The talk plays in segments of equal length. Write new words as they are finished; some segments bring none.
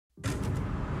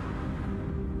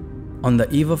On the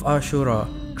eve of Ashura,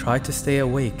 try to stay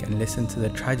awake and listen to the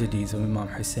tragedies of Imam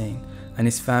Hussain and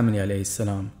his family alayhi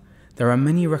salam. There are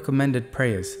many recommended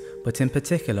prayers, but in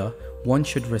particular, one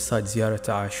should recite Ziyarat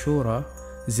Ashura,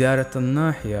 Ziyarat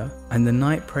al-Nahiya, and the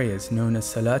night prayers known as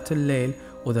Salatul Layl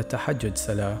or the Tahajjud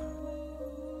Salah.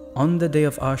 On the day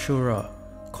of Ashura,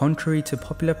 contrary to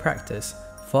popular practice,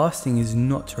 fasting is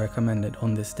not recommended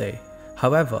on this day.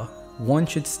 However, one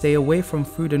should stay away from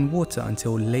food and water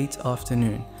until late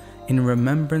afternoon, in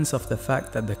remembrance of the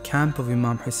fact that the camp of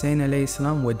Imam Hussain alayhi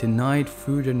salam were denied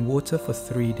food and water for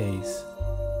 3 days.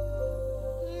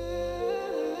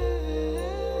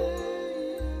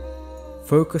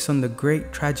 Focus on the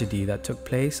great tragedy that took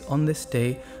place on this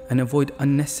day and avoid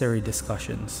unnecessary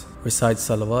discussions. Recite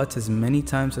salawat as many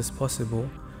times as possible.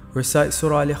 Recite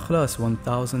Surah Al-Ikhlas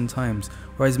 1000 times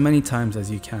or as many times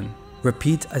as you can.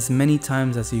 Repeat as many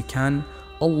times as you can,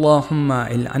 Allahumma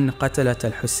il'an qatalat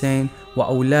al-Hussain wa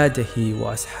awladihi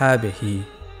wa ashabihi.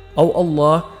 O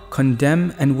Allah,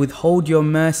 condemn and withhold your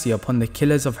mercy upon the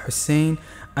killers of Hussain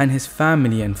and his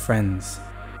family and friends.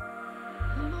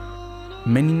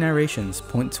 Many narrations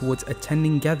point towards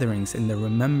attending gatherings in the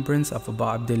remembrance of Abu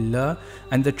Abdullah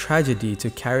and the tragedy to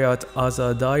carry out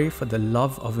azadari for the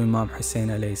love of Imam Hussain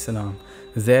alayhi salam.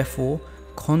 Therefore,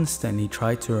 constantly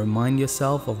try to remind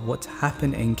yourself of what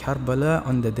happened in Karbala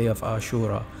on the day of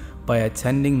Ashura by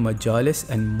attending majalis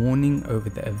and mourning over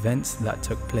the events that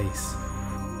took place.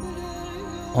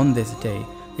 On this day,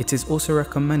 it is also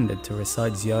recommended to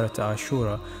recite Ziyarat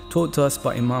Ashura taught to us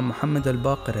by Imam Muhammad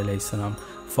al-Baqir alayhi salam,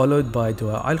 followed by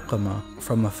Dua al-Qama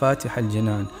from Mafatih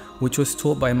al-Jinan, which was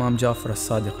taught by Imam Jafar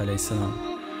al-Sadiq alayhi salam.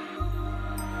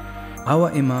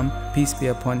 Our Imam, peace be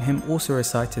upon him, also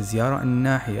recited Ziyarah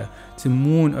al-Nahiya to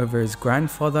mourn over his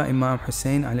grandfather Imam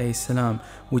Hussain alayhi salam,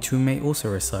 which we may also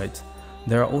recite.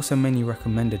 There are also many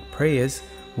recommended prayers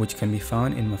which can be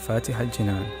found in Mafatih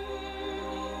al-Jinan.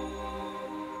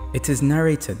 It is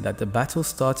narrated that the battle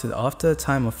started after the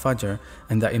time of Fajr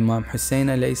and that Imam Hussain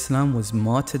alayhi salam was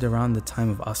martyred around the time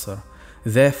of Asr.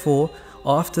 Therefore,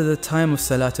 after the time of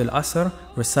Salatul Asr,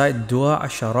 recite Dua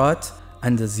Asharat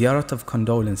and the Ziyarat of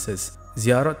condolences,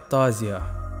 Ziyarat Taziyah.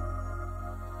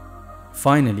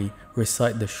 Finally,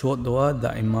 recite the short dua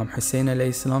that Imam Hussain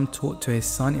alayhi salam taught to his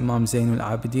son Imam Zainul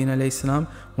Abidin alayhi salam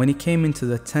when he came into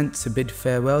the tent to bid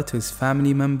farewell to his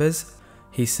family members.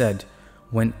 He said,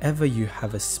 "Whenever you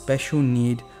have a special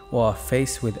need or are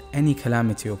faced with any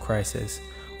calamity or crisis,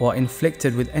 or are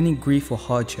inflicted with any grief or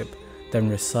hardship, then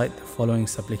recite the following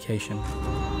supplication."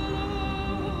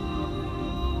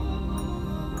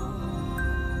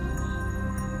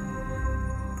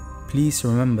 Please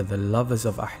remember the lovers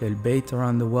of Ahlul Bayt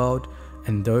around the world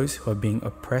and those who are being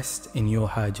oppressed in your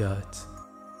hajat.